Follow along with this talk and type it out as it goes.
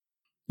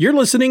You're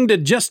listening to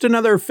Just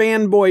Another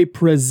Fanboy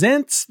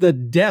Presents The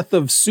Death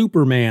of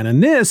Superman,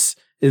 and this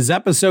is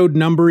episode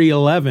number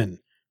 11,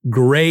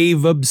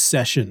 Grave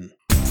Obsession.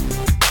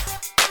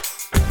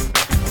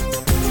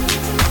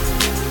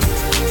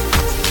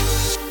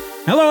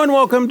 Hello and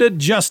welcome to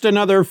Just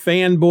Another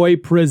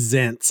Fanboy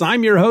Presents.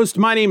 I'm your host,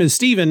 my name is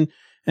Steven,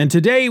 and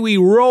today we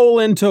roll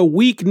into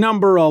week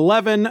number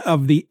 11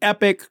 of the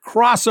epic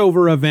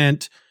crossover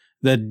event,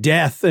 The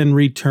Death and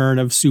Return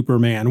of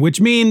Superman, which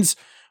means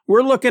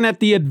we're looking at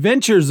the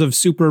Adventures of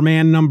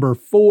Superman number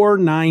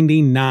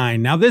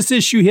 499. Now, this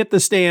issue hit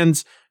the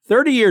stands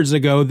 30 years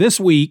ago this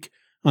week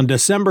on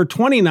December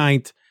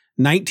 29th,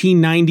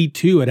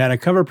 1992. It had a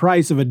cover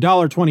price of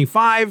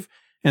 $1.25,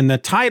 and the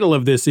title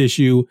of this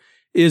issue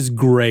is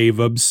Grave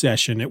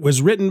Obsession. It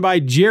was written by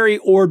Jerry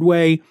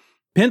Ordway,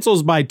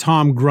 pencils by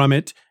Tom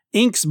Grummett,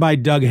 inks by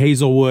Doug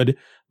Hazelwood.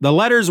 The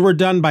letters were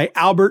done by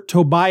Albert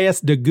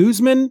Tobias de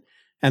Guzman,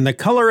 and the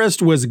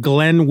colorist was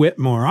Glenn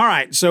Whitmore. All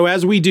right, so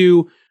as we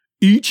do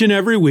each and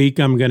every week,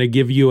 I'm going to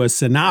give you a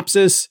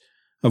synopsis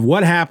of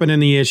what happened in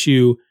the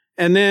issue,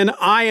 and then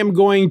I am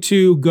going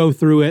to go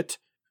through it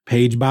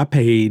page by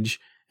page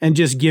and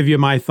just give you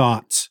my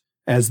thoughts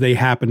as they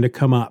happen to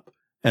come up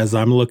as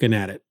I'm looking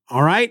at it.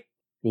 All right,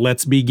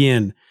 let's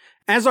begin.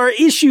 As our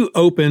issue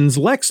opens,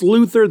 Lex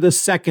Luthor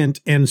II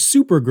and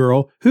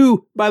Supergirl,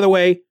 who, by the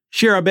way,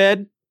 share a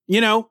bed,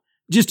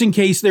 just in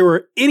case there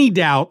were any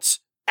doubts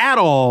at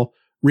all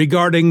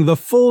regarding the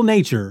full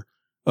nature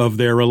of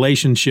their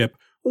relationship.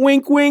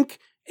 Wink, wink.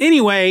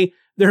 Anyway,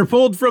 they're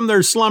pulled from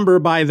their slumber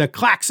by the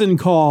klaxon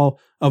call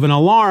of an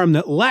alarm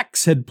that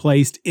Lex had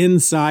placed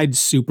inside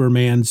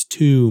Superman's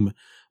tomb.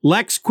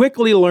 Lex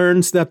quickly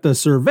learns that the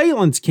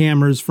surveillance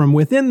cameras from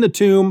within the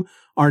tomb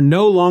are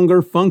no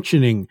longer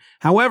functioning.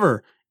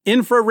 However,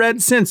 infrared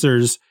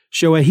sensors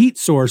show a heat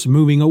source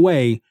moving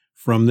away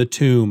from the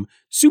tomb.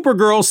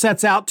 Supergirl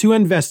sets out to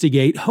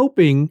investigate,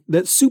 hoping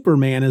that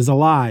Superman is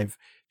alive.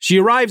 She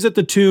arrives at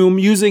the tomb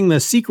using the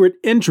secret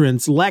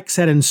entrance Lex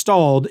had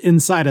installed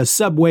inside a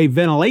subway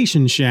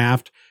ventilation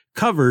shaft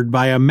covered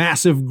by a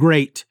massive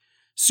grate.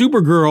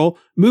 Supergirl,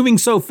 moving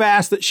so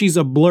fast that she's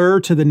a blur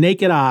to the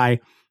naked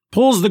eye,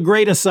 pulls the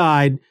grate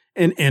aside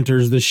and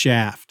enters the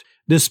shaft.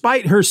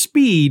 Despite her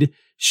speed,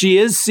 she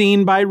is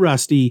seen by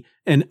Rusty,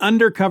 an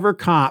undercover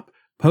cop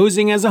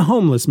posing as a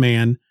homeless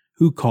man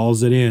who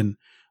calls it in.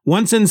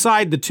 Once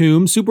inside the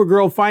tomb,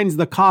 Supergirl finds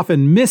the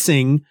coffin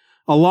missing,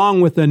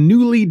 along with a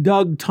newly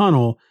dug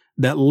tunnel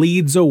that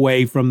leads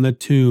away from the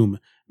tomb.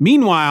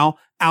 Meanwhile,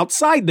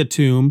 outside the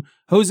tomb,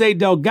 Jose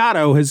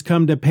Delgado has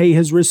come to pay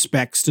his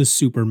respects to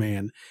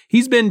Superman.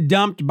 He's been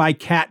dumped by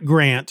Cat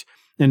Grant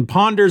and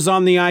ponders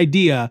on the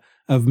idea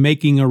of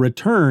making a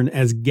return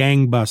as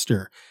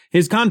Gangbuster.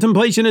 His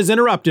contemplation is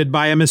interrupted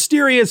by a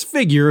mysterious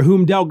figure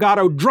whom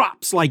Delgado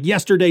drops like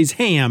yesterday's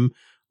ham,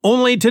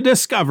 only to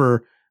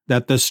discover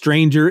that the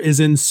stranger is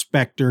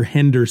Inspector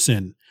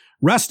Henderson.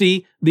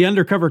 Rusty, the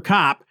undercover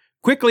cop,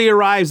 quickly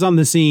arrives on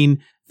the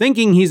scene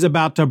thinking he's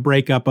about to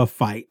break up a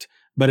fight,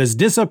 but is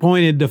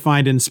disappointed to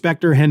find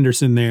Inspector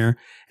Henderson there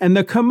and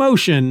the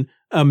commotion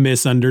a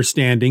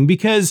misunderstanding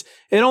because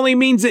it only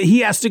means that he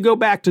has to go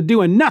back to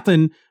doing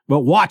nothing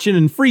but watching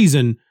and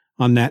freezing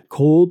on that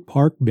cold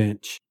park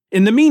bench.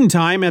 In the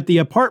meantime, at the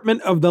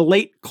apartment of the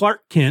late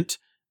Clark Kent,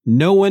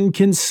 no one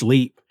can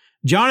sleep.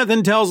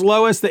 Jonathan tells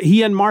Lois that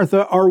he and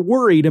Martha are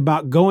worried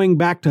about going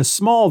back to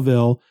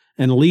Smallville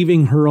and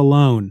leaving her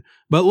alone.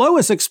 But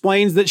Lois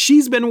explains that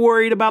she's been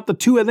worried about the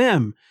two of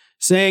them,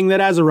 saying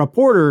that as a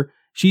reporter,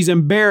 she's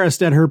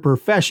embarrassed at her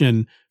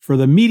profession for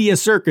the media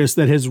circus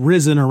that has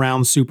risen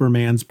around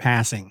Superman's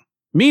passing.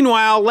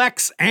 Meanwhile,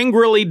 Lex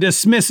angrily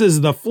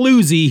dismisses the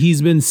floozy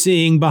he's been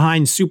seeing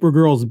behind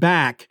Supergirl's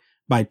back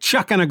by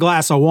chucking a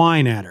glass of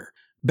wine at her.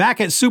 Back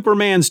at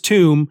Superman's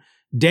tomb,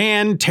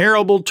 Dan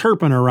Terrible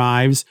Turpin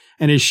arrives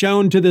and is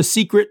shown to the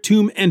secret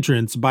tomb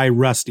entrance by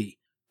Rusty.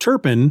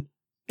 Turpin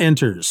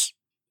enters.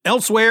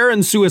 Elsewhere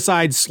in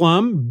Suicide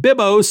Slum,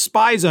 Bibbo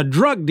spies a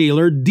drug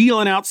dealer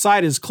dealing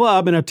outside his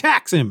club and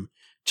attacks him,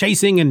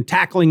 chasing and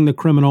tackling the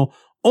criminal,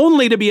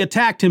 only to be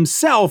attacked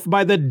himself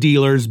by the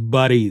dealer's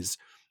buddies.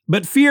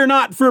 But fear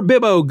not for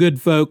Bibbo,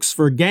 good folks,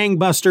 for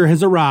Gangbuster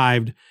has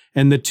arrived,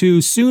 and the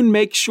two soon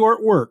make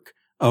short work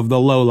of the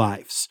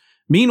lowlifes.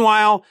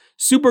 Meanwhile,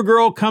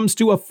 Supergirl comes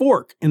to a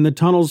fork in the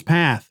tunnel's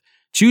path,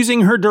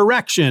 choosing her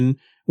direction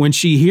when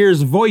she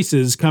hears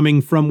voices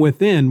coming from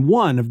within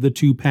one of the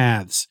two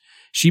paths.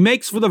 She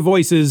makes for the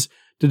voices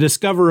to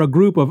discover a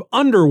group of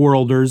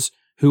underworlders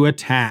who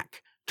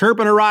attack.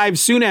 Turpin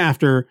arrives soon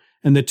after,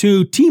 and the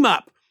two team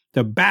up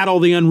to battle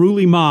the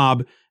unruly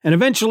mob and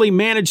eventually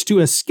manage to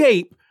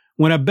escape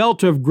when a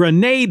belt of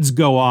grenades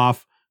go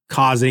off,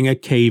 causing a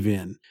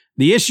cave-in.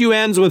 The issue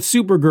ends with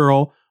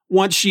Supergirl,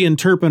 once she and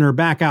Turpin are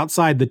back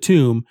outside the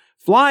tomb,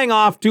 flying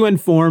off to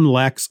inform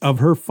Lex of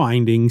her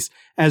findings,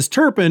 as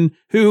Turpin,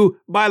 who,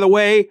 by the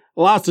way,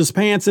 lost his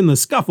pants in the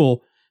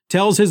scuffle,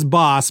 tells his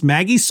boss,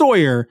 Maggie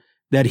Sawyer,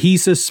 that he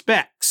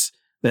suspects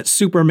that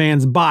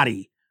Superman's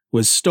body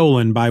was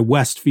stolen by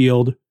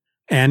Westfield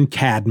and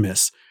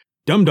Cadmus.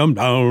 dum dum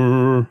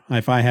dum.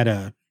 If I had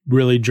a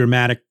really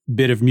dramatic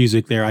bit of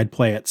music there, I'd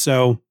play it.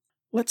 So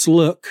let's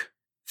look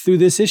through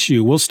this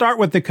issue. We'll start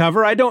with the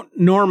cover. I don't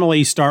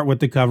normally start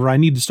with the cover. I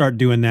need to start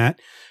doing that.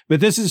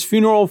 But this is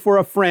Funeral for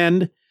a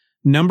Friend,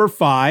 number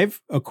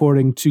 5,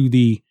 according to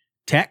the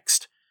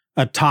text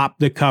atop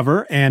the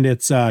cover. And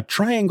it's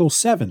Triangle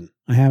 7.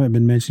 I haven't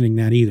been mentioning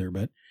that either,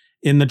 but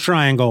in the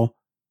triangle,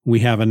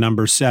 we have a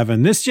number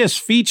 7. This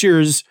just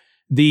features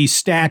the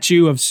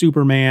statue of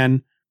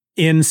Superman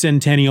in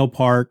Centennial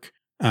Park,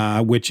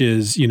 which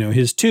is,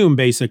 his tomb,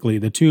 basically.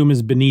 The tomb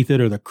is beneath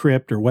it, or the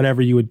crypt, or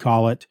whatever you would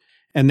call it.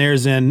 And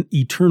there's an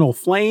eternal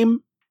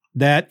flame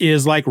that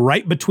is like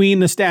right between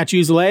the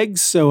statue's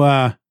legs.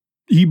 So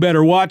you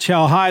better watch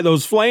how high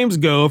those flames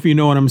go, if you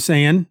know what I'm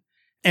saying.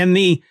 And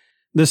the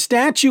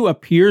statue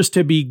appears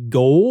to be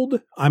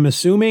gold, I'm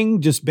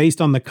assuming, just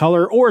based on the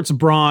color, or it's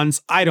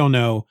bronze. I don't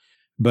know.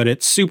 But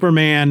it's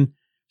Superman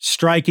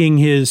striking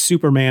his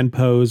Superman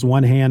pose,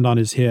 one hand on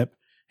his hip,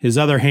 his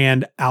other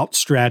hand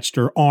outstretched,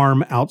 or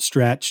arm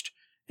outstretched,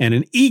 and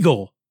an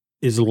eagle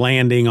is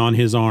landing on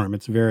his arm.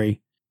 It's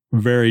very,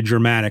 very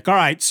dramatic. All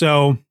right,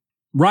 so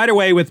right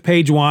away with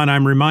page 1,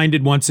 I'm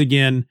reminded once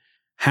again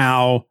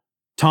how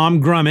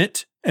Tom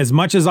Grummett, as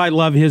much as I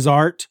love his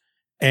art,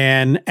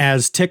 and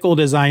as tickled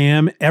as I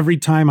am every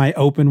time I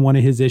open one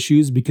of his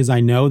issues, because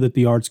I know that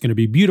the art's going to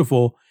be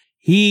beautiful,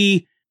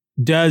 he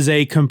does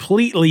a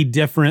completely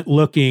different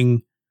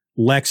looking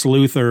Lex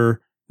Luthor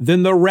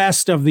than the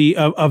rest of the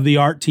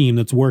art team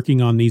that's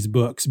working on these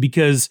books.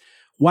 Because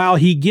while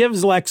he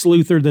gives Lex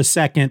Luthor the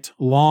second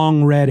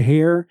long red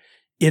hair,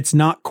 it's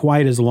not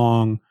quite as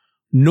long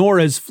nor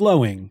as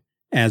flowing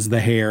as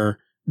the hair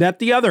that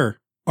the other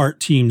art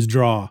teams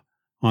draw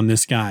on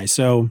this guy.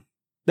 So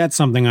that's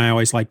something I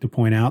always like to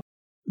point out.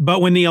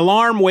 But when the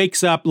alarm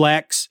wakes up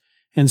Lex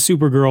and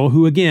Supergirl,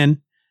 who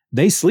again,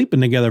 they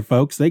sleeping together,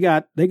 folks. They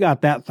got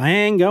that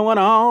thing going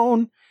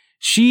on.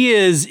 She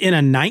is in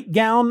a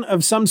nightgown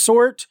of some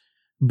sort,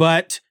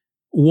 but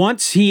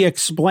once he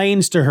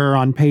explains to her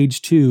on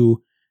page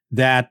 2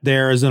 that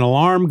there is an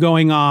alarm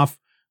going off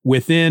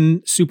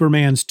within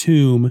Superman's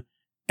tomb,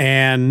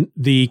 and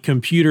the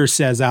computer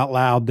says out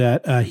loud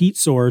that a heat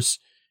source,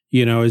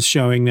 is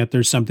showing that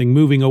there's something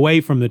moving away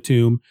from the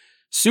tomb,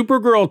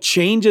 Supergirl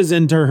changes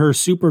into her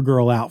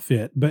Supergirl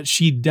outfit, but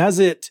she does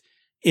it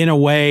in a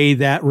way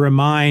that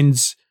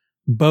reminds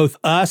both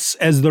us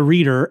as the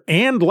reader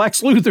and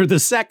Lex Luthor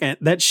II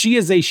that she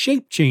is a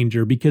shape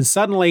changer, because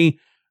suddenly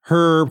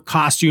her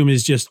costume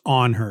is just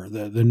on her.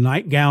 The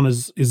nightgown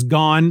is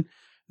gone.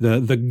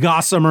 The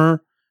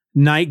gossamer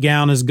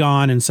nightgown is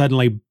gone, and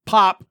suddenly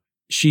pop,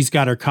 she's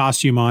got her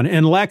costume on.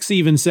 And Lex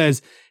even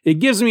says, "It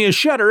gives me a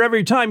shudder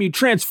every time you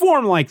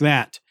transform like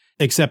that,"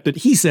 except that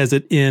he says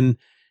it in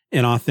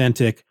an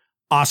authentic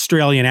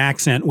Australian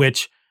accent,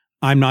 which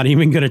I'm not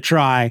even going to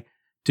try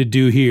to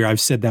do here. I've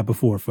said that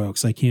before,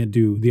 folks. I can't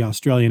do the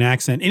Australian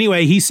accent.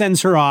 Anyway, he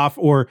sends her off,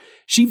 or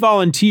she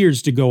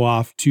volunteers to go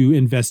off to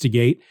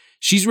investigate.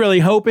 She's really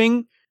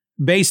hoping,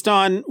 based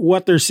on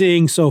what they're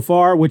seeing so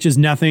far, which is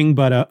nothing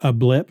but a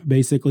blip,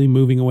 basically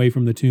moving away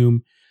from the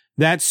tomb,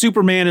 that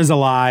Superman is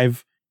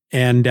alive,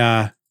 and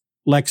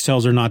Lex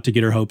tells her not to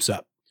get her hopes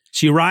up.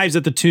 She arrives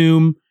at the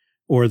tomb,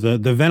 or the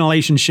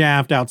ventilation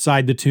shaft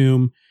outside the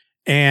tomb,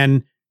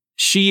 and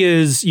she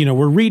is,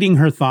 we're reading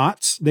her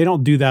thoughts. They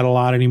don't do that a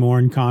lot anymore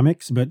in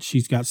comics, but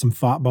she's got some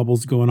thought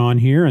bubbles going on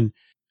here. And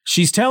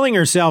she's telling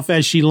herself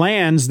as she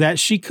lands that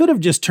she could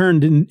have just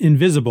turned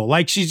invisible.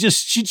 Like she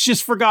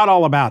just forgot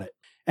all about it.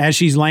 As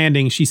she's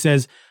landing, she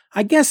says,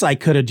 "I guess I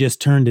could have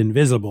just turned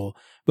invisible,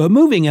 but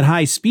moving at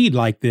high speed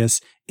like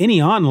this,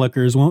 any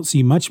onlookers won't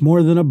see much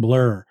more than a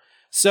blur."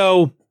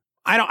 So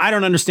I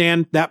don't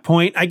understand that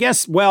point. I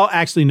guess, well,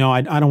 actually, no,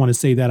 I don't want to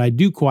say that. I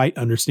do quite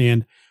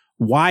understand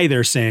why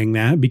they're saying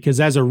that, because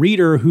as a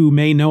reader who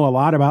may know a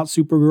lot about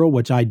Supergirl,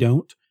 which I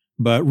don't,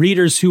 but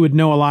readers who would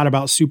know a lot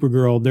about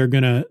Supergirl, they're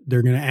gonna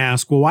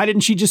ask, well, why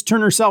didn't she just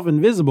turn herself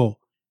invisible?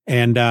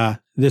 And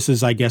this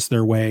is, I guess,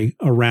 their way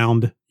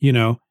around,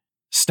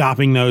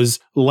 stopping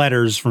those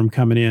letters from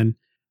coming in.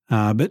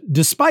 But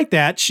despite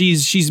that,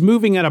 she's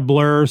moving at a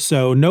blur,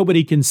 so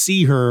nobody can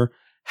see her.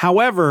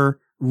 However,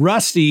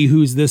 Rusty,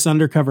 who's this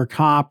undercover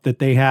cop that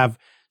they have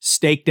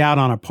staked out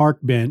on a park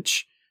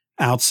bench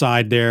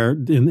outside there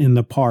in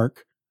the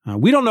park,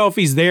 we don't know if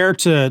he's there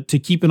to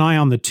keep an eye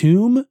on the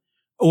tomb,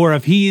 or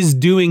if he's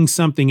doing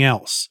something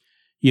else,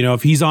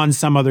 if he's on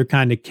some other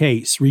kind of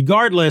case.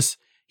 Regardless,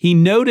 he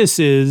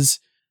notices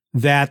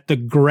that the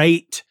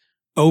grate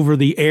over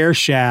the air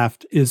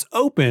shaft is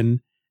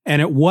open,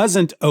 and it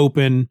wasn't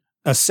open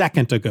a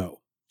second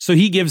ago. So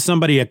he gives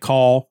somebody a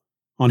call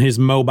on his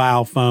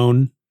mobile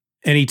phone,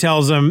 and he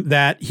tells them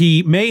that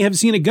he may have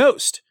seen a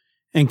ghost,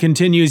 and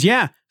continues,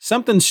 yeah,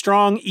 something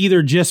strong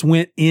either just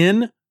went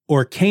in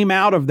or came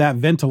out of that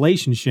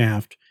ventilation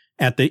shaft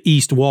at the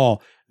east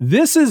wall.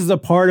 This is the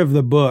part of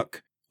the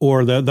book,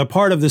 or the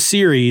part of the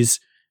series,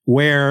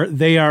 where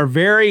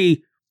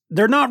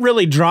they're not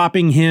really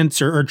dropping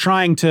hints or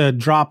trying to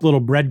drop little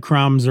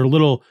breadcrumbs or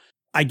little,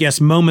 I guess,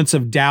 moments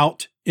of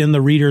doubt in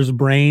the reader's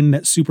brain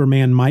that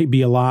Superman might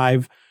be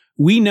alive.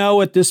 We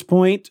know at this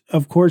point,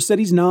 of course, that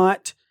he's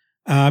not,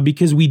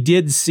 because we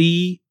did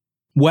see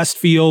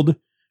Westfield,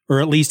 or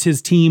at least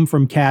his team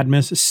from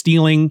Cadmus,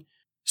 stealing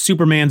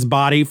Superman's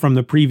body from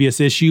the previous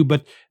issue,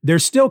 but they're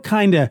still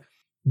kind of,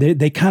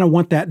 they kind of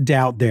want that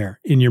doubt there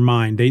in your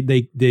mind.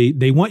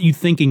 They want you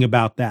thinking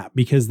about that,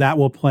 because that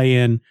will play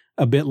in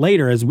a bit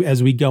later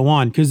as we go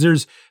on, because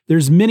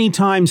there's many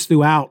times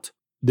throughout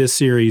this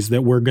series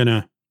that we're going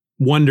to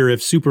wonder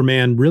if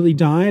Superman really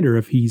died, or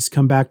if he's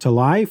come back to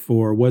life,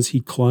 or was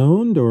he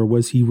cloned, or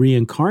was he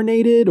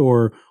reincarnated,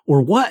 or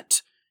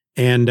what?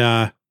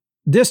 And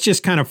this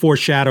just kind of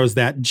foreshadows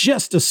that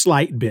just a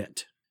slight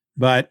bit.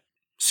 But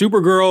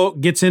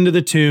Supergirl gets into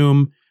the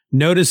tomb,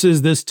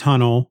 notices this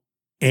tunnel,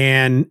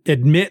 and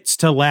admits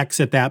to Lex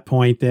at that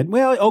point that,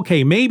 well,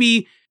 okay,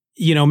 maybe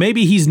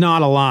he's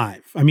not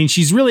alive. I mean,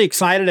 she's really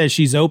excited as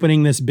she's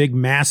opening this big,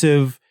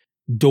 massive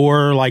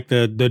door, like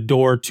the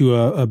door to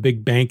a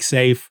big bank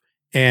safe.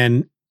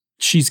 And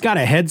she's got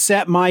a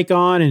headset mic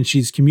on, and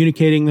she's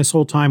communicating this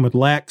whole time with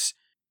Lex.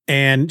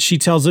 And she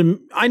tells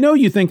him, I know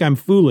you think I'm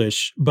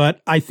foolish,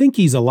 but I think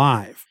he's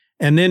alive.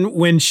 And then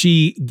when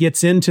she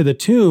gets into the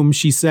tomb,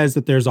 she says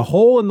that there's a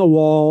hole in the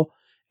wall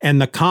and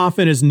the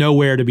coffin is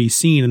nowhere to be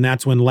seen. And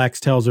that's when Lex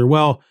tells her,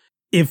 well,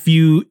 if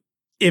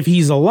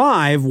he's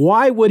alive,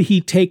 why would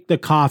he take the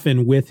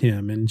coffin with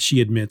him? And she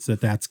admits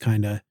that that's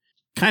kind of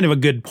a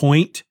good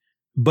point.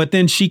 But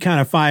then she kind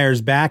of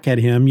fires back at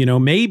him.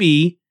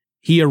 Maybe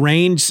he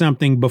arranged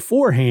something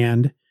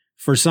beforehand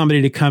for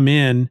somebody to come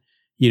in,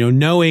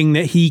 knowing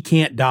that he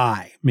can't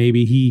die.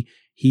 Maybe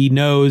he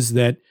knows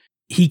that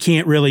he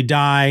can't really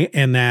die,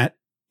 and that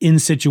in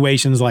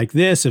situations like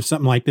this, if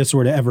something like this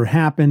were to ever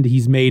happen,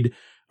 he's made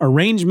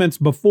arrangements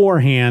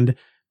beforehand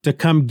to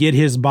come get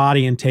his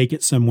body and take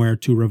it somewhere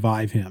to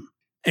revive him.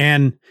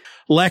 And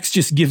Lex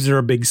just gives her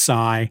a big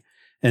sigh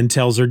and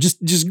tells her,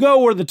 just go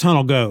where the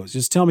tunnel goes.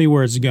 Just tell me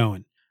where it's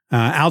going.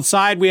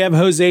 Outside, we have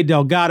Jose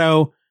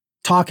Delgado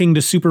talking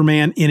to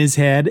Superman in his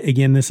head.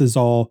 Again, this is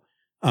all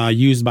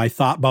used by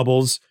thought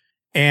bubbles.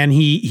 And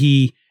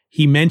he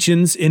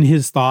mentions in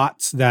his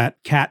thoughts that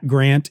Cat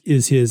Grant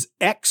is his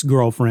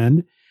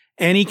ex-girlfriend.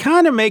 And he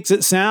kind of makes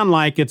it sound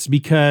like it's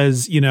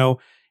because,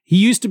 he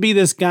used to be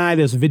this guy,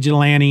 this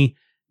vigilante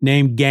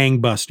named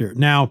Gangbuster.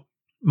 Now,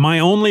 my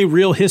only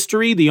real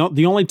history, the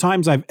only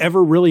times I've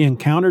ever really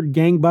encountered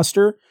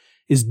Gangbuster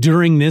is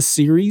during this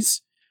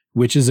series,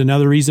 which is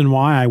another reason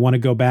why I want to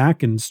go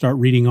back and start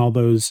reading all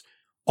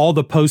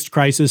the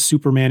post-crisis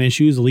Superman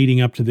issues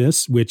leading up to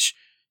this, which,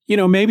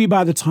 maybe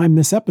by the time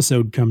this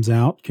episode comes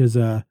out, because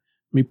let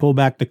me pull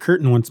back the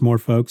curtain once more,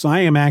 folks. I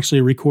am actually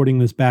recording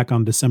this back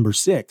on December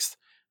 6th,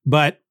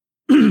 but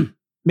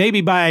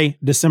maybe by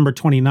December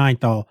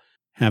 29th, I'll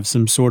have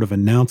some sort of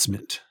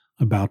announcement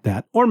about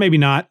that. Or maybe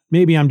not.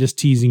 Maybe I'm just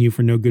teasing you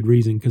for no good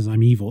reason because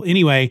I'm evil.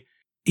 Anyway,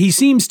 he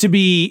seems to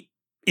be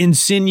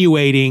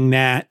insinuating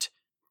that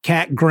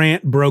Cat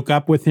Grant broke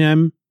up with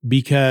him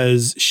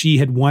because she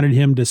had wanted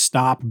him to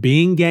stop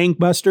being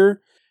Gangbuster,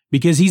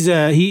 because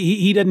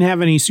he doesn't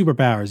have any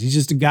superpowers. He's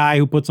just a guy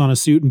who puts on a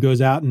suit and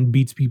goes out and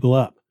beats people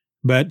up.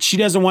 But she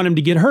doesn't want him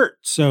to get hurt.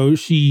 So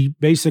she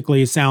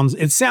basically, it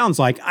sounds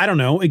like, I don't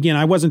know, again,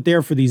 I wasn't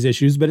there for these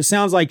issues, but it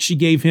sounds like she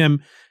gave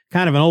him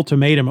kind of an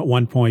ultimatum at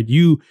one point.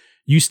 You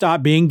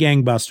stop being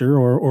Gangbuster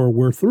or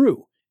we're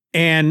through.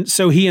 And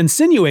so he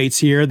insinuates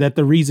here that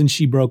the reason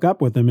she broke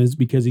up with him is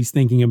because he's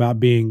thinking about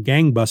being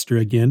Gangbuster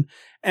again.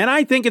 And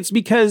I think it's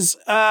because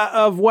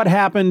of what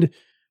happened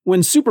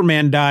when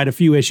Superman died a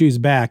few issues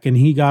back, and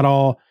he got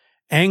all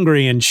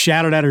angry and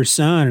shouted at her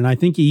son. And I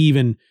think he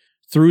even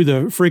threw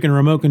the freaking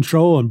remote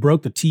control and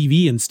broke the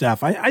TV and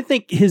stuff. I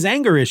think his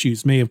anger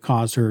issues may have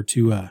caused her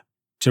to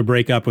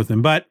break up with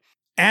him. But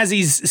as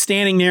he's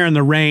standing there in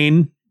the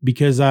rain,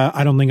 because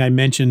I don't think I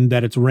mentioned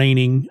that it's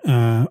raining.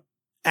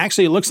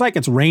 Actually, it looks like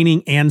it's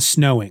raining and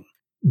snowing,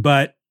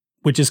 but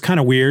which is kind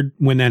of weird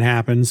when that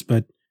happens.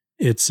 But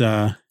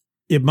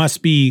it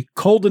must be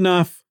cold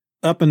enough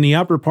up in the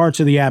upper parts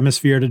of the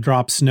atmosphere to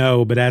drop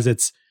snow. But as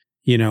it's,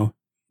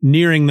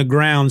 nearing the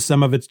ground,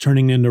 some of it's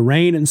turning into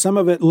rain, and some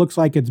of it looks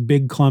like it's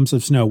big clumps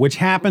of snow, which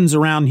happens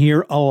around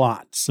here a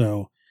lot.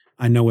 So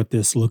I know what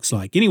this looks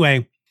like.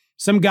 Anyway,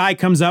 some guy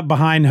comes up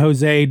behind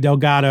Jose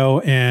Delgado,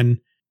 and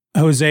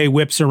Jose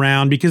whips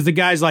around because the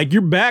guy's like,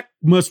 your back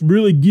must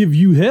really give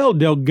you hell,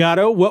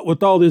 Delgado. What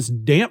with all this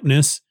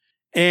dampness?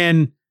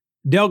 And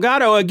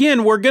Delgado,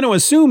 again, we're going to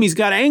assume he's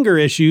got anger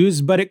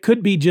issues, but it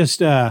could be just,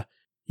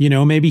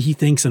 maybe he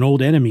thinks an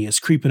old enemy is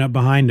creeping up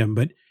behind him.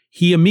 But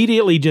he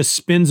immediately just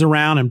spins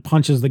around and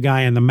punches the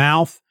guy in the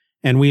mouth.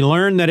 And we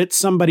learn that it's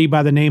somebody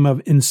by the name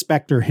of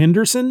Inspector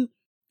Henderson,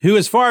 who,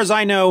 as far as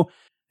I know,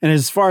 and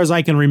as far as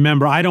I can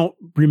remember, I don't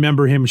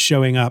remember him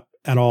showing up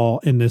at all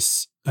in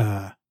this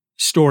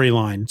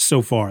storyline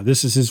so far.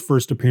 This is his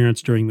first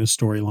appearance during this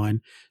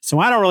storyline. So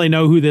I don't really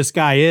know who this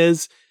guy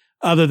is,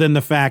 other than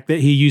the fact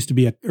that he used to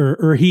be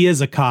he is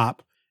a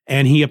cop,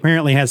 and he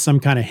apparently has some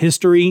kind of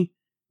history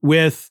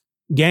with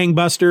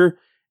Gangbuster.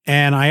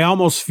 And I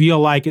almost feel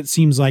like it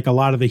seems like a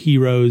lot of the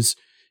heroes,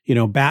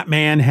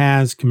 Batman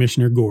has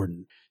Commissioner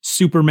Gordon.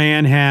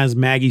 Superman has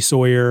Maggie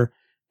Sawyer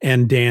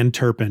and Dan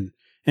Turpin.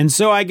 And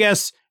so I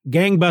guess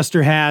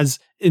Gangbuster has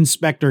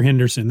Inspector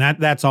Henderson.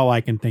 That's all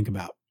I can think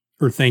about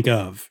or think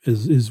of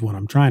is what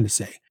I'm trying to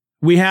say.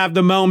 We have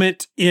the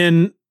moment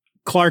in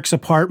Clark's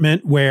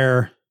apartment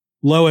where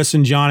Lois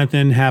and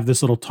Jonathan have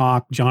this little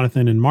talk.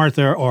 Jonathan and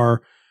Martha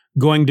are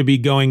going to be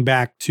going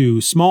back to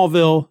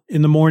Smallville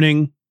in the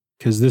morning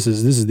because this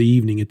is the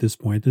evening at this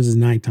point. This is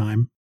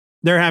nighttime.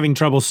 They're having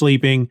trouble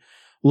sleeping.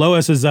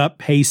 Lois is up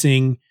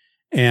pacing,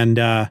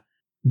 and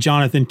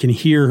Jonathan can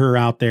hear her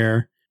out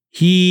there.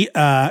 He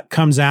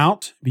comes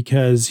out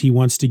because he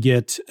wants to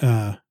get,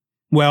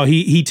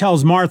 he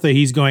tells Martha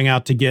he's going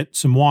out to get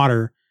some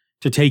water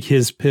to take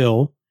his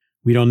pill.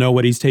 We don't know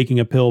what he's taking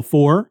a pill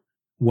for,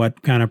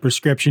 what kind of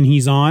prescription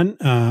he's on.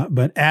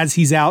 But as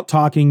he's out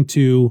talking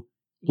to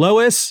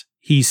Lois,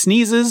 he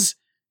sneezes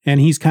and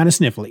he's kind of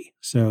sniffly.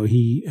 So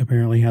he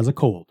apparently has a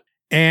cold.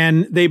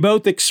 And they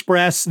both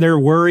express their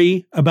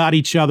worry about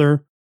each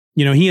other.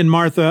 He and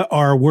Martha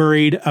are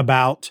worried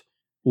about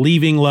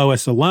leaving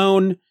Lois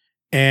alone.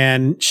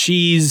 And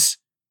she's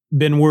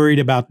been worried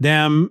about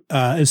them,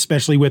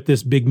 especially with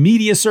this big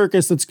media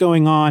circus that's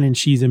going on. And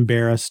she's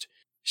embarrassed.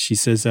 She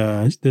says,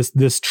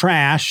 this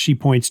trash, she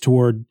points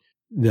toward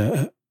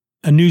a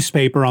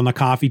newspaper on the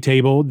coffee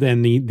table.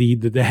 Then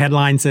the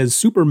headline says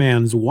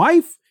Superman's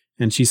wife.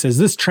 And she says,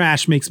 this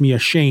trash makes me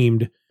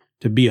ashamed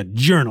to be a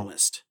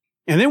journalist.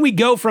 And then we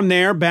go from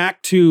there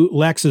back to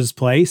Lex's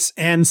place.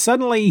 And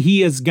suddenly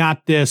he has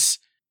got this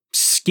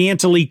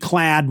scantily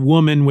clad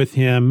woman with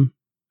him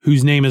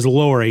whose name is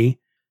Lori.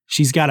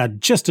 She's got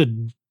just a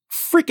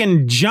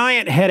freaking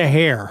giant head of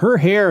hair. Her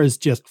hair is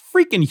just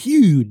freaking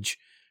huge.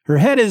 Her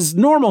head is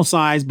normal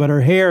size, but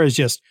her hair is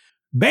just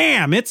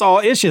bam. It's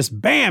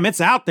just bam.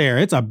 It's out there.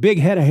 It's a big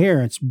head of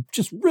hair. It's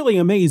just really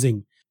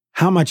amazing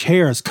how much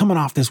hair is coming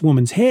off this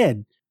woman's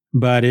head.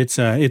 But it's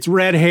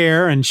red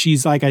hair, and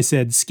she's, like I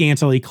said,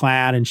 scantily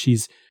clad, and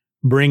she's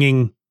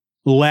bringing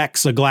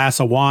Lex a glass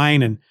of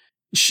wine, and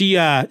she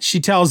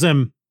tells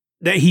him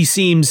that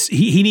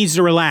he needs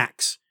to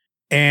relax,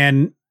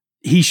 and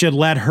he should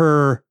let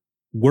her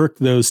work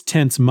those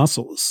tense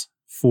muscles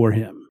for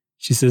him.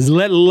 She says,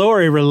 let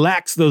Lori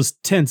relax those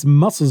tense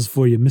muscles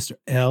for you, Mr.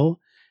 L.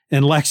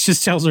 And Lex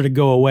just tells her to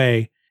go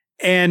away.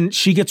 And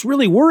she gets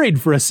really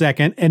worried for a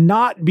second, and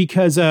not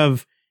because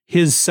of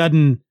his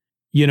sudden,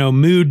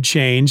 mood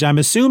change. I'm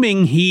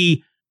assuming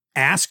he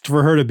asked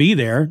for her to be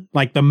there.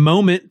 Like the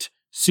moment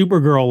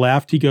Supergirl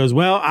left, he goes,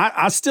 well,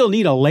 I still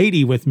need a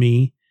lady with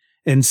me.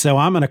 And so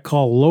I'm going to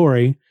call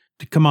Lori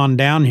to come on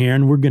down here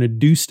and we're going to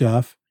do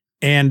stuff.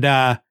 And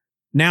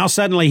now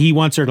suddenly he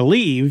wants her to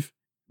leave,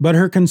 but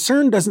her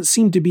concern doesn't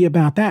seem to be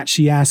about that.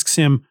 She asks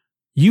him,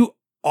 you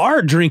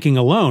are drinking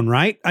alone,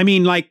 right? I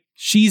mean, like,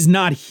 she's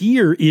not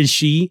here, is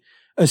she?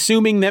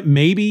 Assuming that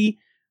maybe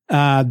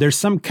there's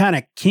some kind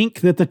of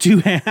kink that the two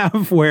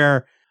have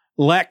where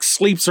Lex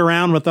sleeps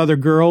around with other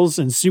girls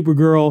and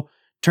Supergirl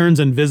turns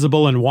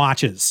invisible and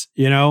watches,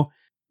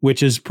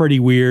 which is pretty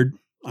weird,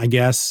 I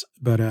guess.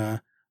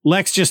 But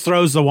Lex just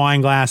throws the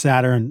wine glass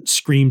at her and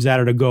screams at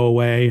her to go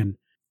away. And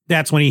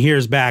that's when he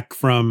hears back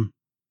from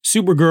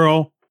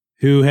Supergirl,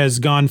 who has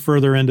gone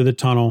further into the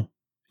tunnel.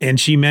 And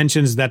she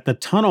mentions that the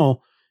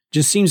tunnel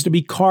just seems to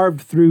be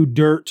carved through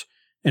dirt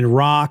and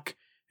rock.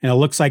 And it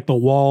looks like the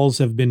walls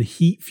have been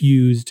heat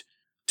fused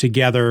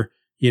together,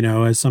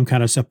 as some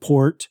kind of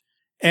support.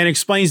 And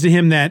explains to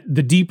him that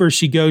the deeper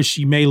she goes,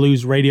 she may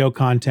lose radio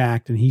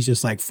contact. And he's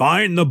just like,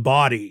 find the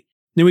body.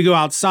 Then we go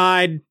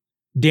outside.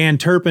 Dan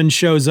Turpin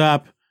shows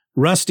up.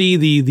 Rusty,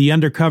 the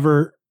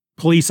undercover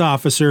police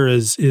officer,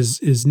 is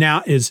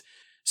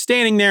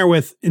standing there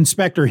with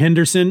Inspector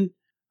Henderson.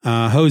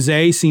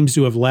 Jose seems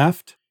to have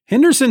left.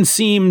 Henderson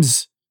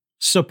seems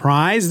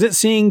surprised at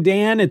seeing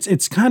Dan.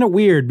 It's kind of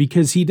weird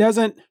because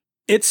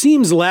it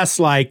seems less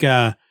like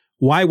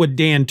why would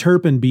Dan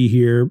Turpin be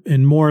here,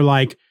 and more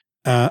like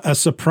a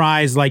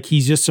surprise, like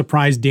he's just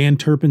surprised Dan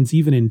Turpin's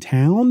even in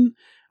town.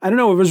 I don't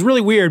know. It was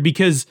really weird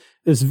because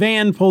this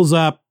van pulls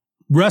up.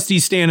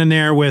 Rusty's standing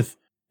there with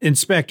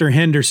Inspector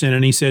Henderson,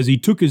 and he says he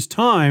took his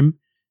time.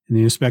 And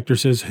the inspector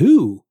says,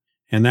 who?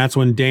 And that's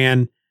when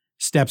Dan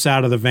steps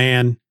out of the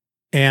van.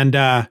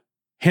 And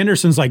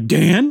Henderson's like,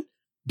 Dan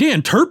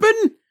Turpin?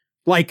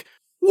 Like,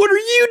 what are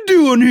you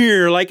doing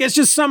here? Like, it's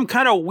just some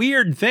kind of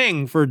weird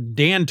thing for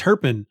Dan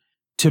Turpin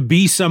to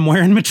be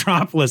somewhere in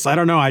Metropolis. I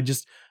don't know.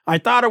 I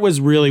thought it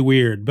was really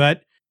weird.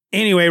 But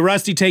anyway,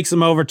 Rusty takes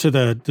him over to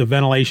the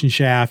ventilation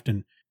shaft,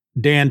 and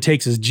Dan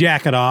takes his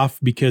jacket off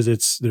because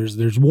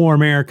there's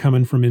warm air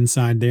coming from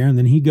inside there. And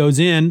then he goes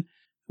in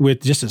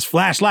with just his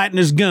flashlight and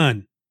his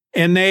gun.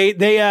 And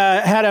they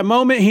had a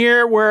moment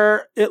here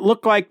where it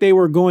looked like they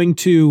were going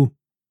to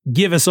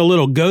give us a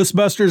little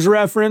Ghostbusters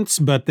reference,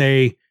 but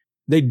they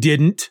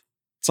didn't.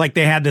 It's like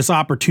they had this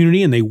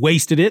opportunity and they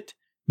wasted it,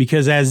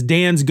 because as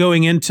Dan's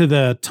going into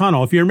the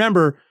tunnel, if you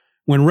remember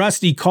when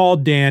Rusty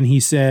called Dan, he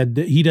said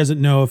that he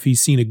doesn't know if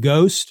he's seen a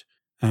ghost,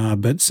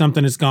 but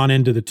something has gone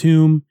into the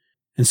tomb.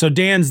 And so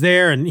Dan's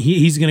there and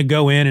he's going to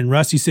go in, and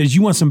Rusty says,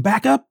 "You want some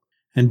backup?"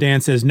 And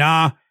Dan says,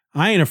 "Nah,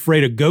 I ain't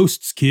afraid of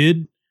ghosts,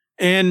 kid."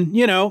 And,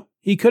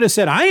 he could have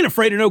said, "I ain't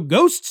afraid of no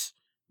ghosts,"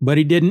 but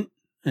he didn't.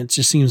 It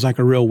just seems like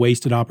a real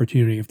wasted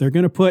opportunity. If they're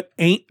going to put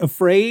 "ain't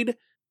afraid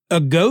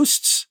of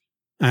ghosts,"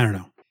 I don't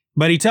know.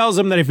 But he tells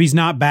him that if he's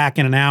not back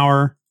in an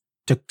hour,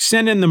 to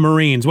send in the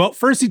Marines. Well,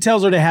 first he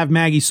tells her to have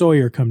Maggie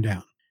Sawyer come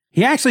down.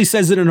 He actually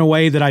says it in a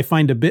way that I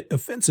find a bit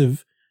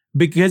offensive,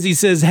 because he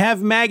says,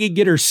 "Have Maggie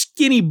get her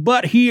skinny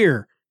butt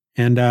here."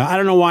 And I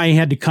don't know why he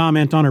had to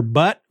comment on her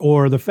butt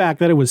or the fact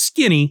that it was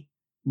skinny,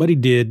 but he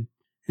did.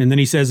 And then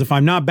he says, "If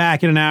I'm not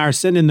back in an hour,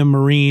 send in the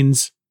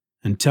Marines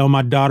and tell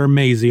my daughter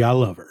Maisie I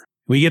love her."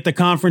 We get the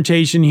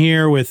confrontation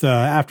here with,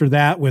 after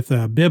that, with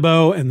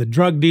Bibbo and the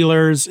drug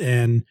dealers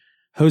and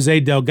Jose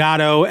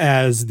Delgado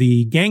as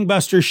the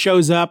gangbuster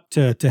shows up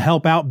to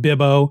help out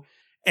Bibbo.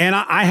 And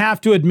I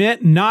have to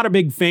admit, not a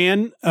big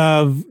fan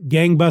of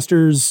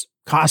Gangbuster's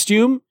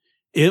costume.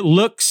 It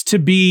looks to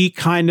be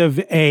kind of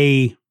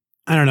I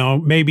don't know,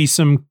 maybe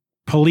some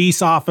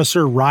police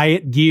officer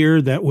riot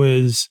gear that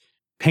was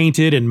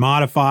painted and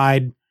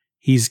modified.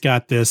 He's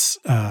got this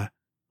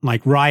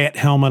like riot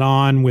helmet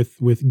on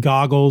with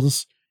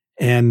goggles.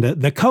 And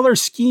the color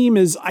scheme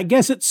is, I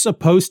guess it's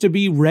supposed to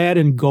be red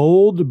and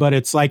gold, but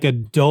it's like a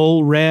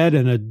dull red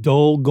and a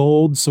dull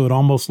gold. So it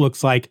almost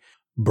looks like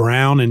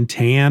brown and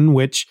tan,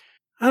 which,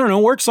 I don't know,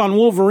 works on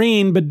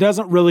Wolverine, but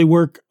doesn't really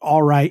work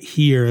all right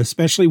here,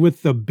 especially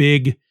with the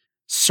big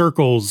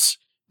circles,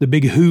 the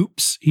big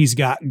hoops he's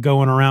got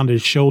going around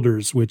his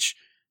shoulders, which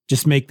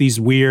just make these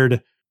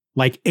weird,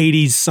 like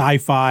 80s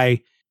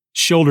sci-fi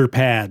shoulder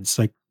pads,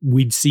 like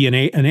we'd see an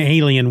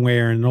alien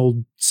wear in an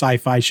old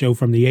sci-fi show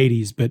from the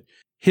 80s. But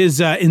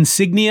his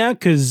insignia,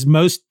 because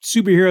most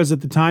superheroes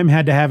at the time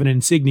had to have an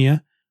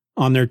insignia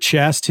on their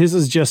chest. His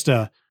is just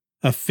a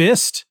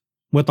fist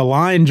with a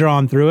line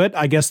drawn through it.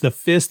 I guess the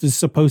fist is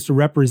supposed to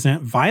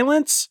represent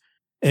violence.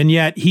 And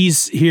yet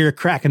he's here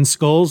cracking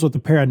skulls with a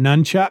pair of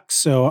nunchucks.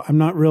 So I'm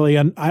not really,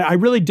 I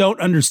really don't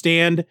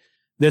understand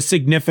the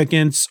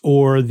significance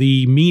or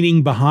the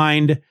meaning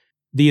behind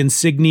the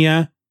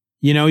insignia.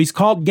 He's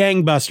called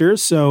Gangbuster,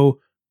 so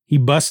he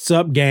busts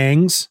up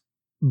gangs.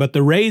 But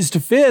the raised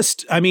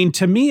fist, I mean,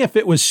 to me, if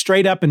it was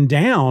straight up and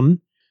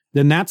down,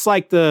 then that's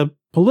like the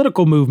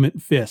political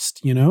movement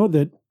fist,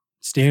 that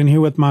standing here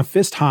with my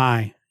fist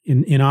high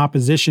in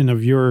opposition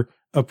of your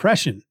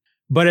oppression.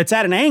 But it's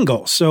at an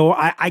angle, so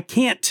I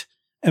can't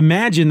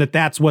imagine that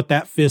that's what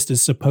that fist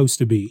is supposed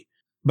to be.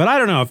 But I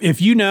don't know.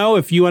 If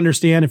you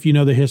understand, if you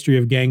know the history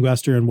of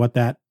Gangbuster and what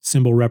that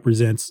symbol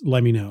represents,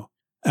 let me know.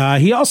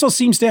 He also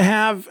seems to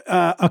have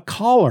a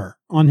collar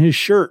on his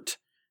shirt,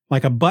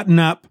 like a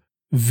button-up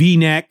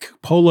V-neck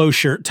polo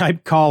shirt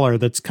type collar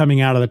that's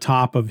coming out of the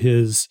top of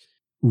his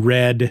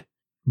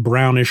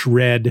brownish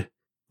red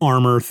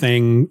armor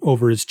thing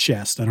over his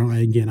chest. I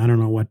don't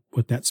know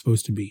what that's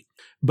supposed to be.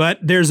 But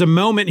there's a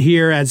moment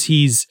here as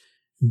he's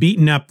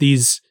beating up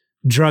these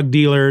drug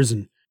dealers,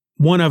 and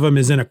one of them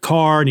is in a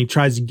car and he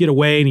tries to get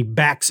away and he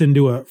backs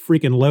into a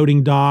freaking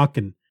loading dock,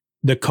 and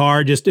the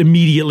car just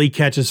immediately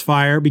catches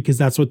fire because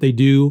that's what they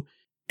do.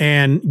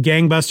 And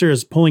Gangbuster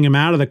is pulling him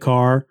out of the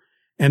car.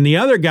 And the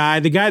other guy,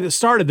 the guy that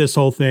started this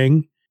whole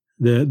thing,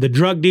 the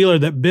drug dealer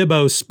that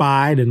Bibbo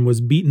spied and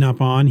was beaten up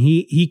on,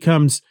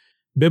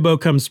 Bibbo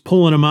comes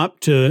pulling him up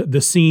to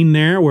the scene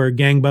there where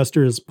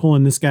Gangbuster is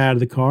pulling this guy out of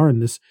the car.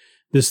 And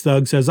this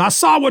thug says, "I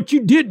saw what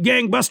you did,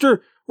 Gangbuster.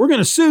 We're going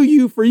to sue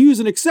you for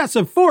using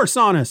excessive force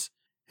on us."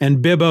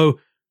 And Bibbo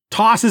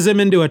tosses him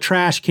into a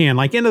trash can,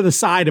 like into the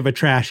side of a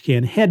trash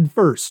can, head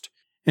first.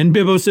 And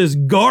Bibbo says,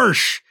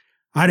 "Gosh,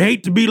 I'd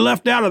hate to be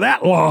left out of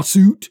that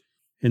lawsuit."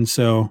 And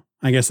so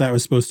I guess that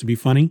was supposed to be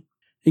funny.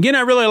 Again,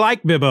 I really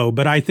like Bibbo,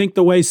 but I think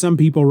the way some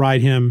people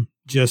write him,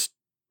 just,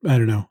 I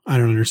don't know. I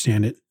don't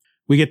understand it.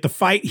 We get the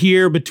fight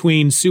here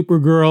between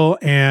Supergirl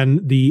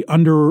and the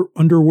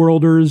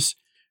Underworlders,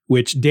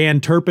 which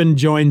Dan Turpin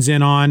joins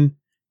in on,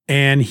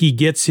 and he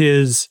gets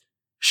his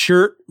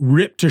shirt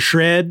ripped to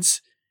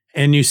shreds.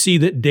 And you see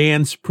that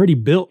Dan's pretty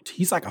built.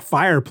 He's like a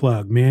fire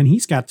plug, man.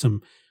 He's got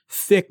some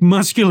thick,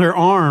 muscular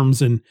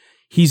arms, and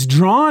he's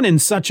drawn in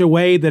such a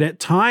way that at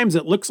times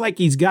it looks like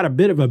he's got a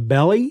bit of a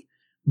belly.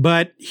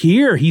 But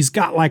here he's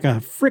got like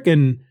a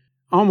freaking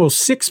almost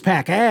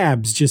six-pack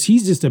abs.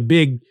 He's just a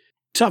big,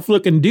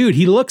 tough-looking dude.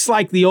 He looks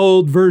like the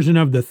old version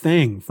of The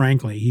Thing,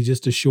 frankly. He's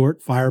just a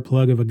short fire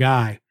plug of a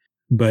guy,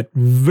 but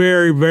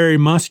very, very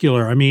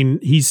muscular. I mean,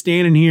 he's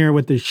standing here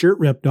with his shirt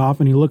ripped off,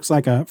 and he looks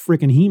like a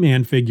freaking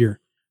He-Man figure.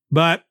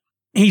 But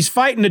he's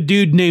fighting a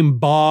dude named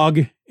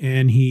Bog,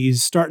 and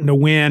he's starting to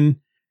win.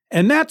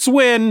 And that's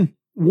when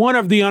one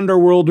of the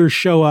Underworlders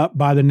show up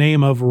by the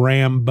name of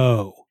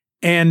Rambo.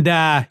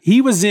 And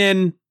he was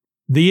in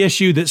the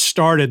issue that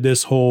started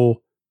this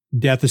whole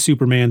Death of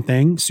Superman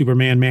thing,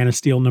 Superman Man of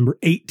Steel number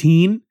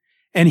 18.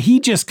 And he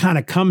just kind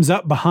of comes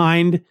up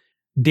behind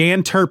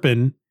Dan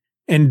Turpin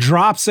and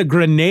drops a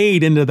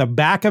grenade into the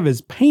back of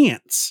his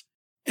pants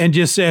and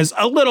just says,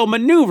 "A little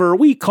maneuver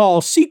we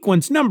call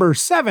sequence number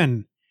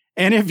 7.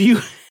 And if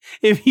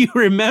you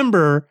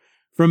remember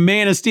from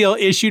Man of Steel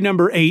issue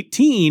number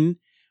 18,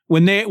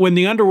 when the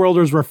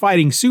Underworlders were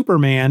fighting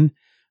Superman,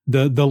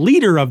 the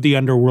leader of the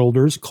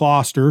Underworlders,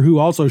 Clawster, who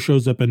also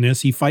shows up in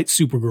this, he fights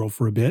Supergirl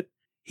for a bit.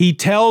 He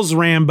tells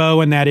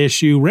Rambeau in that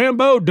issue,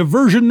 Rambeau,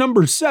 diversion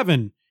number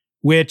 7,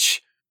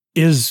 which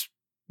is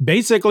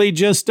basically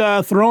just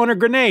throwing a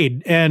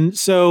grenade. And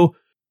so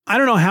I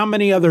don't know how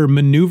many other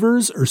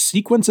maneuvers or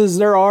sequences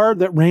there are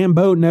that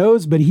Rambeau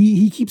knows, but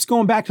he keeps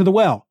going back to the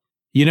well,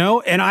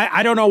 and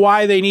I don't know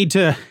why they need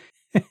to.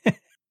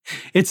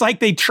 It's like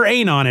they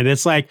train on it.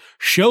 It's like,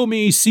 show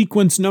me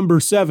sequence number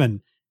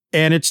 7.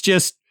 And it's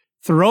just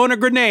throwing a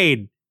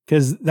grenade,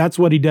 because that's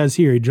what he does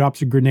here. He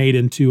drops a grenade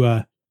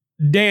into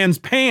Dan's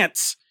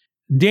pants.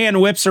 Dan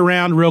whips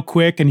around real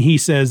quick and he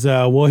says,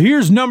 well,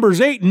 here's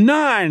numbers 8 and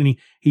 9. And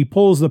he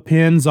pulls the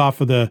pins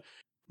off of the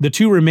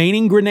 2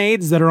 remaining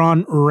grenades that are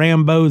on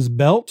Rambeau's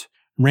belt.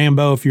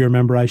 Rambeau, if you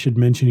remember, I should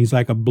mention, he's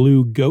like a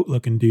blue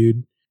goat-looking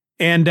dude.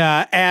 And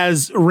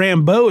as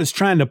Rambeau is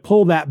trying to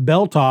pull that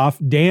belt off,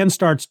 Dan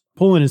starts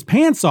pulling his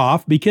pants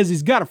off because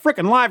he's got a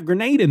freaking live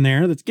grenade in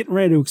there that's getting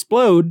ready to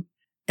explode.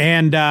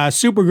 And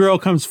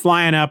Supergirl comes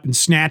flying up and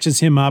snatches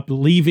him up,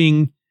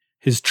 leaving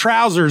his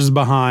trousers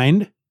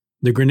behind.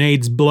 The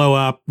grenades blow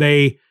up.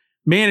 They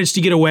manage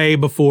to get away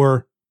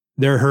before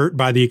they're hurt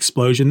by the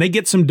explosion. They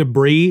get some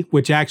debris,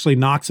 which actually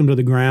knocks them to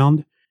the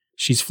ground.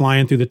 She's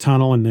flying through the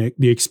tunnel and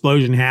the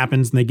explosion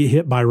happens and they get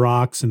hit by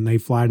rocks and they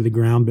fly to the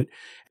ground. But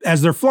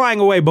as they're flying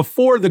away,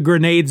 before the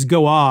grenades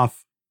go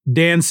off,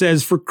 Dan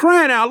says, for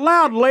crying out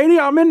loud, lady,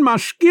 I'm in my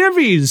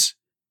skivvies.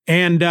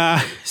 And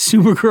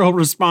Supergirl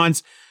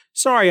responds,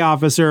 sorry,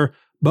 officer,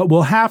 but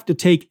we'll have to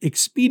take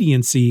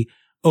expediency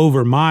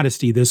over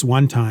modesty this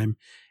one time.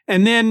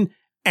 And then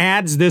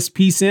adds this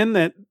piece in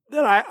that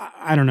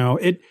I don't know.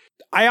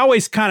 I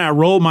always kind of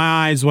roll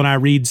my eyes when I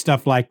read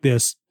stuff like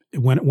this,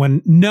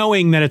 when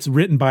knowing that it's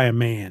written by a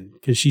man,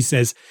 because she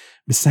says,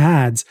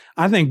 besides,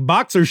 I think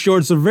boxer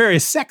shorts are very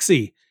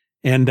sexy.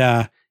 And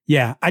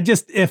yeah,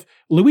 if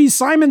Louise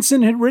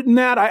Simonson had written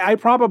that, I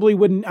probably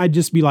wouldn't. I'd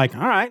just be like,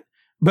 all right.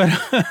 But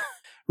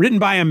written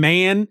by a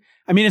man,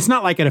 I mean, it's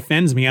not like it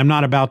offends me. I'm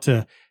not about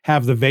to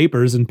have the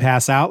vapors and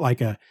pass out like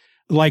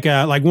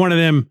one of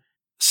them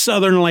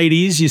Southern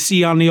ladies you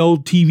see on the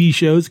old TV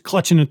shows,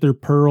 clutching at their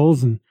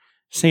pearls and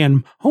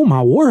saying, oh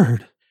my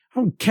word,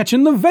 I'm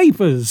catching the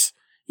vapors.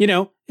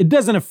 It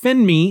doesn't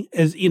offend me,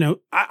 as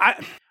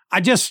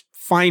I just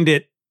find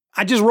it,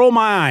 I just roll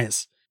my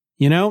eyes.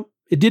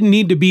 It didn't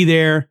need to be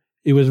there.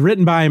 It was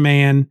written by a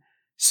man.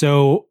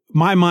 So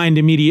my mind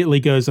immediately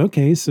goes,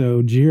 okay,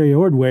 so Jerry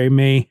Ordway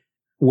may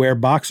wear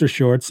boxer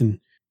shorts and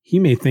he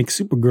may think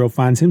Supergirl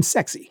finds him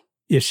sexy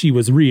if she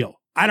was real.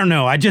 I don't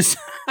know. I just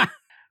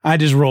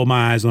roll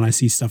my eyes when I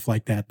see stuff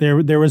like that.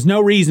 There was no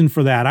reason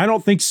for that. I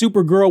don't think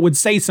Supergirl would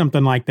say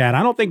something like that.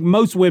 I don't think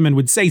most women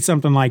would say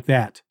something like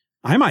that.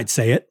 I might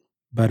say it,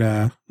 but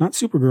not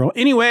Supergirl.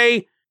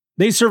 Anyway,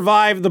 they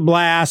survive the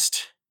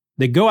blast.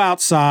 They go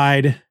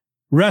outside.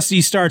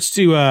 Rusty starts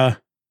to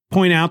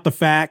point out the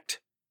fact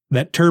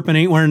that Turpin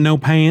ain't wearing no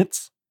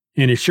pants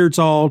and his shirt's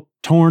all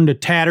torn to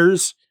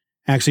tatters.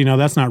 Actually, no,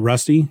 that's not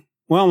Rusty.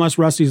 Well, unless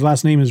Rusty's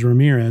last name is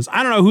Ramirez.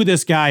 I don't know who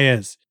this guy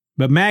is,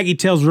 but Maggie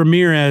tells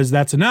Ramirez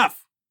that's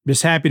enough.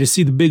 Just happy to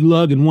see the big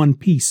lug in one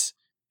piece.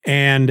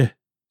 And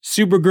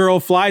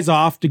Supergirl flies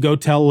off to go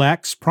tell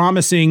Lex,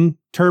 promising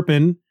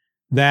Turpin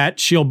that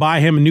she'll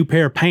buy him a new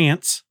pair of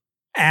pants,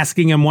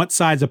 asking him what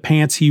size of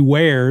pants he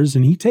wears,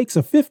 and he takes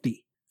a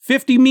 50.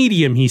 50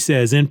 medium, he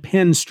says, in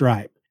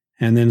pinstripe.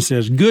 And then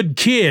says, good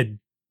kid,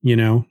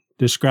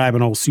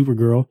 describing old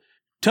Supergirl.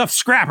 Tough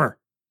scrapper.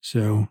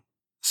 So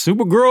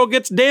Supergirl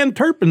gets Dan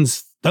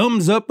Turpin's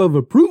thumbs up of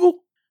approval.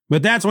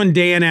 But that's when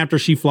Dan, after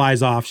she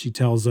flies off, she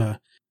tells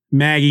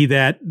Maggie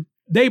that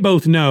they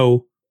both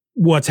know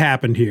what's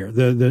happened here.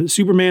 The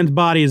Superman's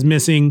body is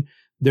missing.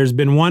 There's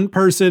been one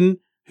person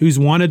who's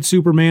wanted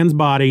Superman's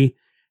body,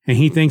 and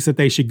he thinks that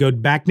they should go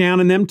back down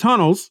in them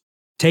tunnels,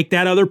 take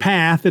that other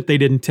path that they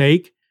didn't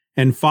take,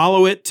 and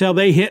follow it till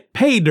they hit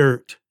pay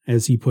dirt,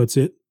 as he puts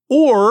it,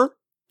 or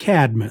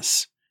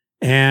Cadmus.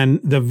 And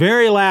the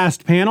very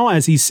last panel,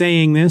 as he's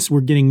saying this,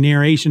 we're getting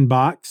narration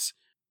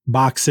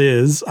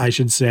boxes, I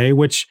should say,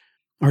 which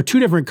are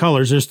 2 different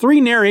colors. There's 3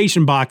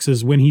 narration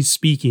boxes when he's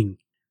speaking.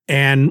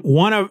 And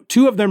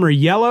 2 of them are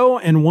yellow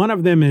and one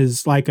of them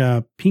is like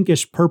a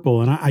pinkish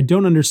purple. And I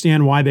don't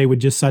understand why they would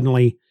just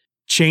suddenly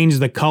change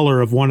the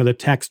color of one of the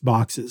text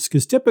boxes,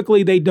 because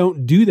typically they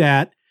don't do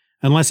that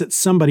unless it's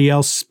somebody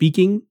else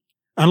speaking.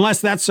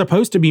 Unless that's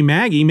supposed to be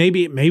Maggie.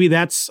 Maybe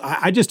that's,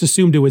 I just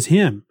assumed it was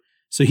him.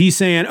 So he's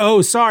saying,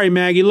 oh, sorry,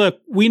 Maggie,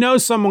 look, we know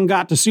someone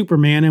got to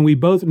Superman and we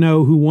both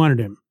know who wanted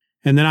him.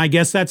 And then I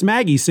guess that's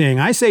Maggie saying,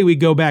 I say we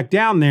go back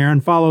down there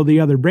and follow the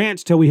other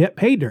branch till we hit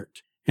pay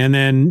dirt. And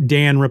then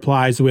Dan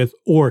replies with,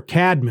 or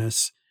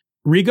Cadmus.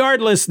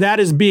 Regardless, that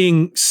is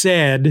being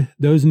said,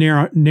 those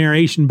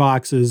narration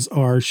boxes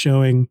are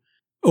showing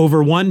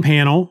over one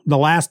panel, the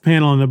last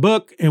panel in the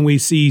book, and we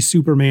see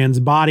Superman's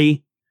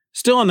body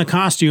still in the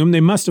costume.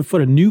 They must have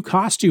put a new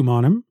costume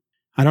on him.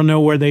 I don't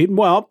know where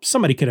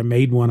somebody could have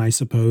made one, I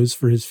suppose,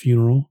 for his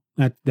funeral.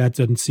 That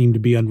doesn't seem to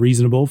be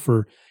unreasonable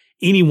for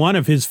any one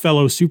of his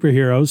fellow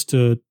superheroes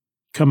to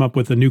come up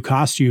with a new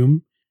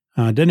costume.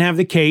 Doesn't have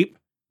the cape,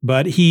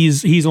 but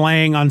he's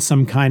laying on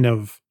some kind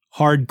of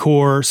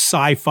hardcore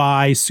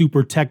sci-fi,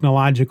 super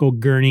technological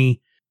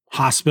gurney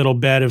hospital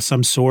bed of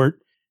some sort.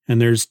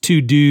 And there's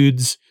two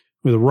dudes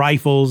with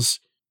rifles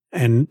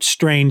and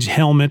strange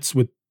helmets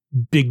with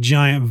big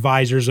giant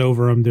visors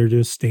over them. They're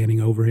just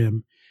standing over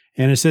him.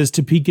 And it says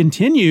to be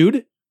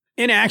continued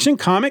in Action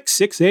Comics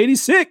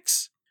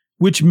 686,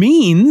 which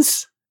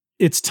means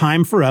it's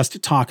time for us to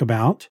talk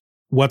about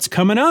what's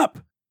coming up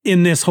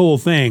in this whole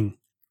thing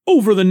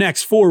over the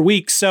next 4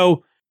 weeks.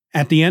 So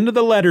at the end of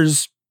the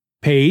letters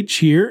page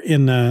here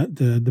in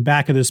the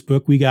back of this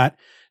book, we got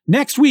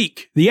next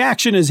week, the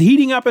action is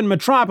heating up in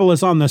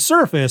Metropolis on the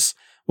surface,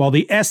 while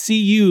the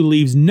SCU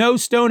leaves no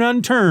stone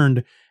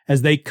unturned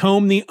as they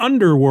comb the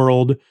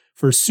underworld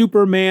for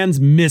Superman's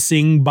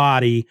missing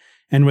body.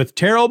 And with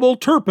Terrible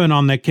Turpin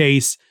on the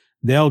case,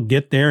 they'll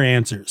get their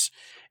answers.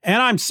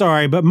 And I'm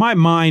sorry, but my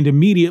mind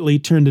immediately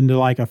turned into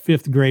like a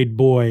 5th grade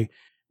boy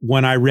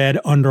when I read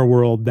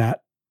Underworld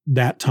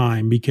that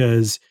time,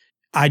 because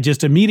I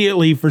just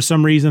immediately, for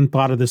some reason,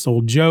 thought of this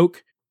old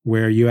joke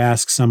where you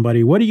ask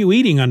somebody, "What are you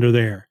eating under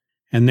there?"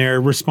 And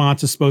their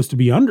response is supposed to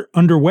be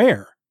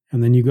underwear.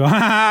 And then you go, "Ha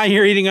ha,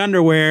 you're eating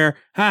underwear.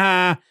 Ha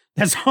ha."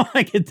 That's all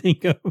I could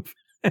think of.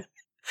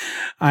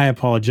 I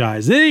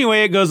apologize.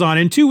 Anyway, it goes on.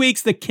 In 2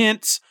 weeks, the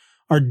Kents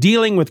are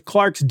dealing with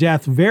Clark's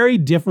death very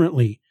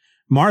differently.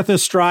 Martha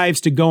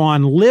strives to go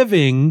on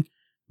living,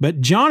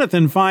 but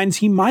Jonathan finds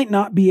he might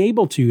not be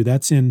able to.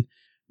 That's in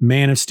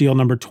Man of Steel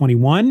number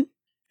 21.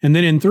 And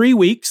then in 3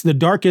 weeks, the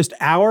darkest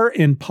hour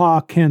in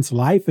Pa Kent's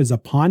life is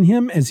upon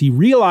him as he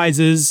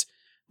realizes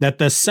that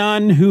the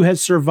son who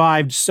has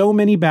survived so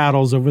many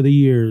battles over the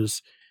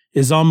years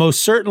is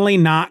almost certainly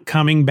not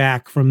coming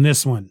back from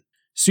this one.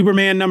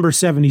 Superman number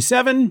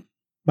 77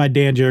 by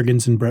Dan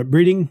Jurgens and Brett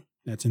Breeding.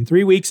 That's in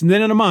 3 weeks. And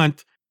then in a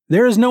month,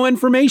 there is no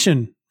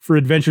information for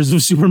Adventures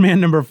of Superman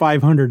number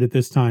 500 at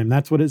this time.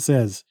 That's what it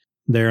says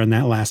there in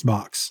that last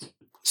box.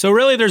 So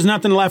really, there's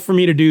nothing left for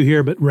me to do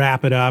here but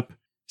wrap it up.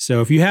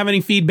 So if you have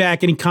any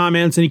feedback, any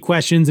comments, any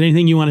questions,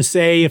 anything you want to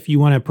say, if you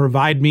want to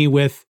provide me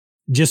with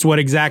just what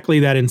exactly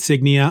that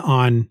insignia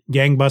on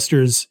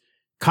Gangbuster's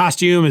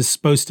costume is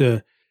supposed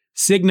to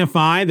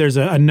signify, there's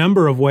a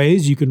number of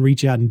ways you can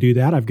reach out and do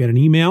that. I've got an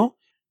email,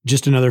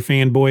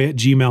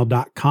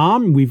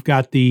 justanotherfanboy@gmail.com. We've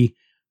got the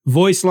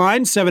voice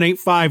line,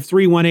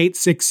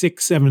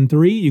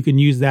 785-318-6673. You can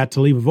use that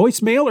to leave a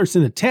voicemail or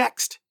send a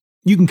text.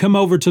 You can come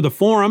over to the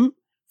forum,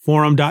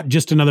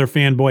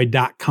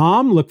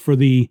 forum.justanotherfanboy.com. Look for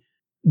the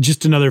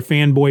Just Another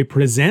Fanboy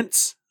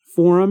Presents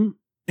forum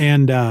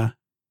and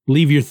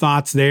leave your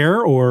thoughts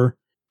there, or,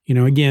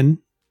 again,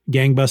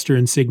 Gangbuster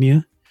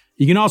insignia.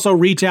 You can also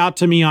reach out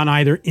to me on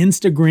either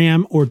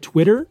Instagram or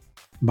Twitter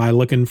by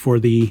looking for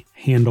the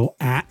handle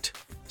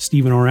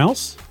 @Stephen or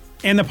else.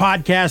 And the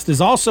podcast is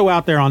also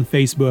out there on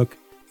Facebook,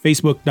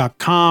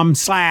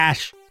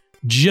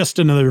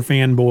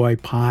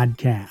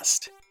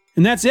 facebook.com/JustAnotherFanboyPodcast.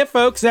 And that's it,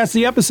 folks. That's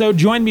the episode.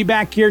 Join me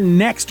back here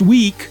next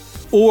week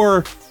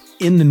or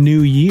in the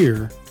new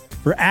year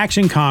for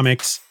Action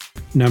Comics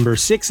number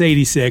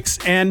 686.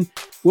 And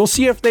we'll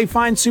see if they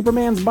find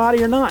Superman's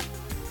body or not.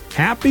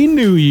 Happy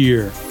New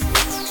Year.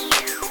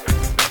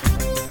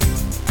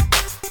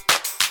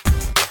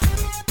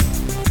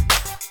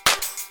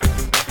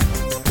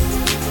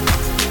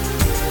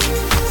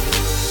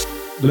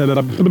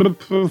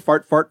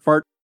 Fart, fart,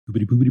 fart.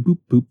 Poopity poopity poop,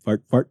 poop,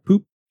 fart, fart,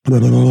 poop.